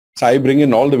So I bring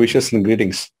in all the wishes and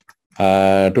greetings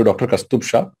to Dr. Kaustubh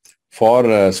Shah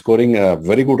for scoring a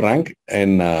very good rank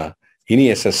in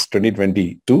NESS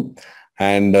 2022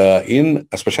 and in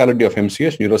a specialty of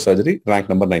MCH, Neurosurgery, rank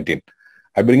number 19.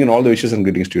 I bring in all the wishes and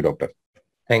greetings to you, Doctor.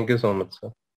 Thank you so much,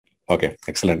 sir. Okay,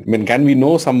 excellent. I mean, can we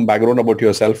know some background about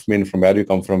yourself? I mean, from where you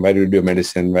come from, where you do your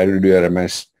medicine, where you do your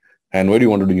MS, and where do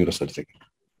you want to do neurosurgery?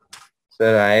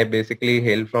 Sir, I basically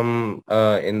hail from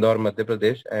Indore, Madhya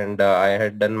Pradesh, and I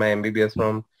had done my MBBS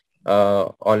from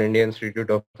All India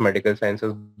Institute of Medical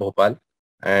Sciences, Bhopal,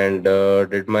 and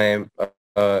did my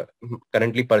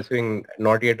currently pursuing,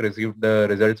 not yet received the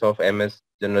results of MS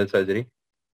General Surgery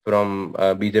from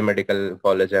BJ Medical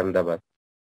College, Ahmedabad.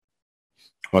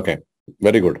 Okay,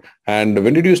 very good. And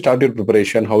when did you start your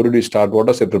preparation? How did you start? What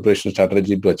was your preparation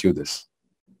strategy to achieve this?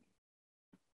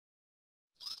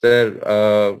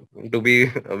 Sir, to be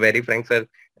very frank, sir,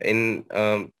 in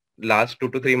last 2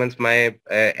 to 3 months, my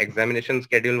examination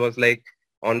schedule was like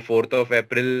on 4th of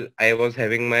April, I was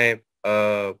having my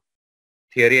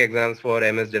theory exams for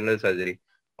MS General Surgery.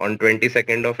 On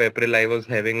 22nd of April, I was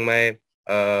having my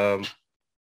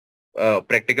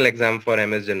practical exam for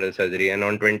MS General Surgery, and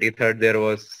on 23rd there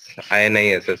was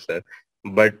INISS, sir.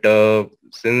 But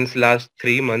since last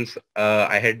 3 months,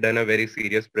 I had done a very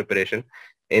serious preparation.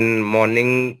 In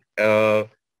morning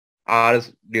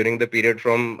hours during the period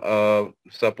from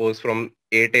suppose from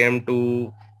 8 a.m.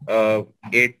 to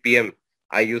 8 p.m.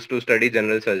 I used to study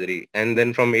general surgery, and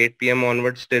then from 8 p.m.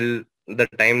 onwards till the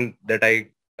time that I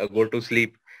go to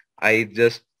sleep, I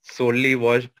just solely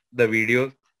watched the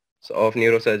videos of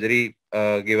neurosurgery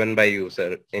given by you,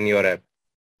 sir, in your app.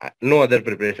 No other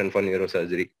preparation for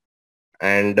neurosurgery.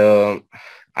 And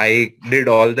I did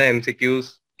all the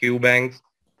MCQs, Q banks,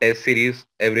 test series,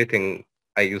 everything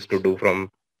I used to do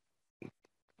from.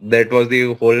 That was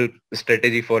the whole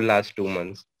strategy for last 2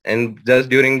 months. And just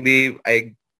during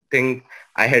I think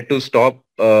I had to stop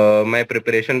my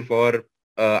preparation for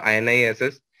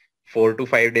INISS 4 to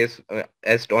 5 days.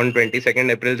 As on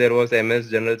 22nd April, there was MS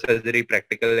General Surgery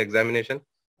practical examination.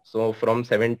 So from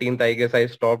 17th, I guess I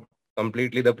stopped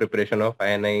completely the preparation of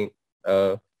INI.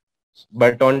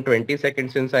 But on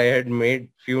 22nd, since I had made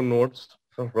few notes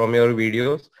from your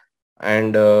videos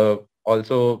and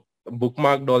also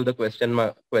bookmarked all the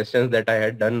questions that I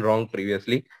had done wrong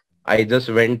previously, I just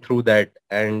went through that,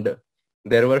 and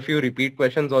there were few repeat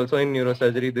questions also in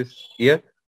neurosurgery this year.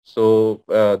 So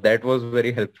that was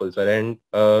very helpful, sir.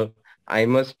 And I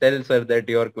must tell, sir, that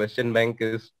your question bank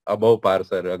is above par,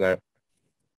 sir.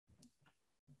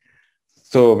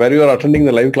 So where you are attending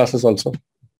the live classes also?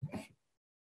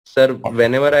 Sir,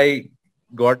 whenever I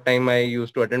got time, I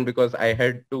used to attend because I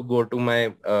had to go to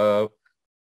my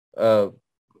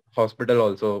hospital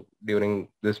also during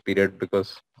this period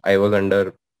because I was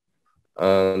under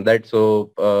that.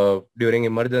 So during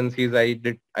emergencies,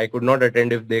 I could not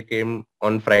attend if they came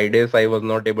on Fridays. I was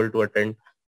not able to attend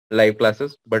live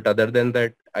classes, but other than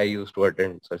that, I used to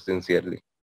attend, sir, sincerely.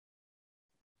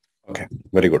 Okay,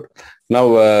 very good.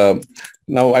 Now,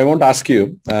 I want to ask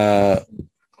you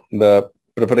the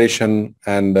preparation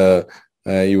and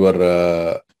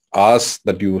your hours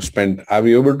that you spent. Are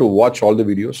you able to watch all the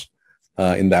videos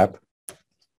in the app?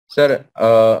 Sir,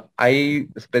 I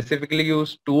specifically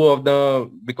used two of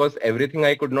because everything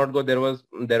I could not go. There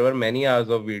were many hours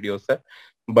of videos, sir.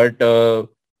 But the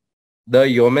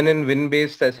Yeoman and Win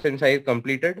based sessions I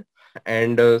completed,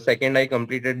 and second I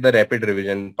completed the rapid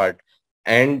revision part.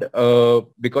 And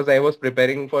because I was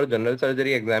preparing for general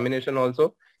surgery examination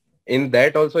also, in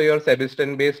that also your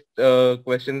Sebastian based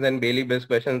questions and Bailey based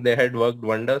questions, they had worked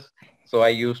wonders. So I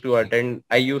used to watch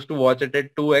it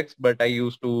at 2x, but I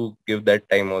used to give that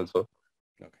time also.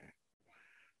 Okay.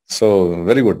 So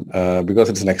very good. Because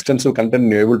it's an extensive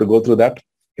content, you're able to go through that.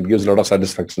 It gives a lot of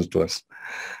satisfactions to us.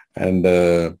 And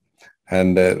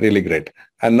really great.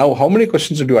 And now how many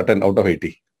questions did you attend out of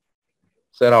 80?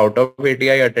 Sir, out of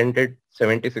 80, I attended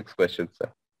 76 questions,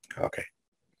 sir. Okay.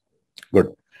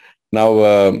 Good.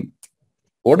 Now,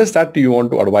 what is that you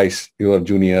want to advise your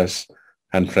juniors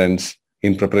and friends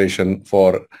in preparation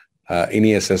for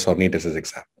NESS or NEET-SS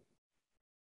exam?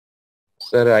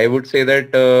 Sir, I would say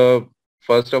that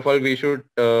first of all, we should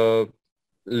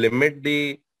limit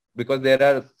because there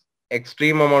are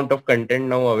extreme amount of content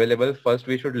now available. First,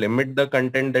 we should limit the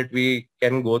content that we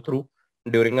can go through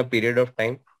during a period of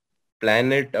time.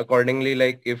 Plan it accordingly.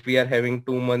 Like if we are having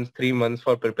 2 months, 3 months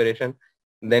for preparation,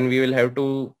 then we will have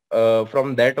to,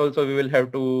 from that also, we will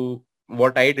have to,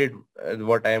 what I did,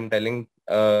 what I am telling,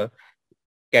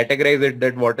 categorize it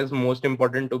that what is most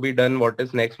important to be done, what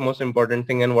is next most important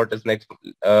thing, and what is next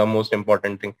most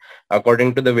important thing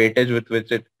according to the weightage with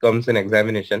which it comes in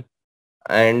examination.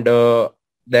 and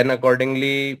then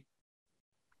accordingly,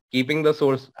 keeping the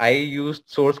source, I used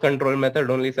source control method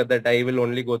only, said that I will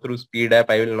only go through speed app.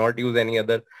 I will not use any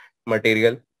other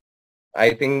material.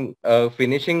 I think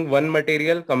finishing one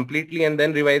material completely and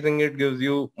then revising it gives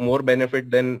you more benefit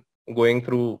than going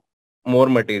through more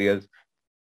materials,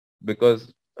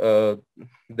 because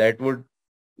that would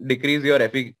decrease your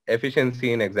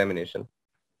efficiency in examination.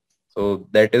 So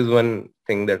that is one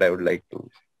thing that I would like to.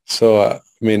 So, I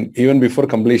mean, even before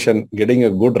completion, getting a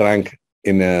good rank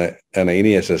in an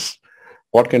NESS,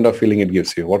 what kind of feeling it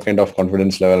gives you? What kind of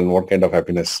confidence level and what kind of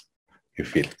happiness you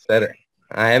feel? Sir,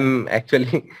 I am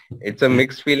actually, it's a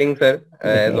mixed feeling, sir,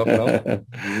 as of now.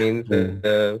 Means,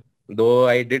 though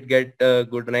I did get a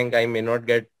good rank, I may not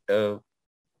get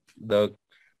the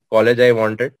college I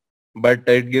wanted, but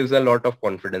it gives a lot of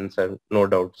confidence, sir. No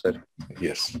doubt, sir.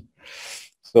 Yes.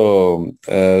 So,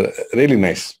 really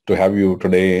nice to have you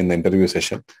today in the interview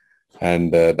session.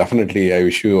 And definitely, I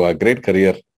wish you a great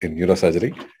career in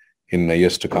neurosurgery in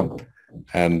years to come.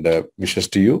 And wishes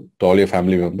to you, to all your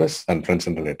family members and friends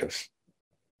and relatives.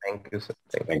 Thank you, sir.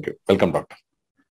 Thank you. Welcome, doctor.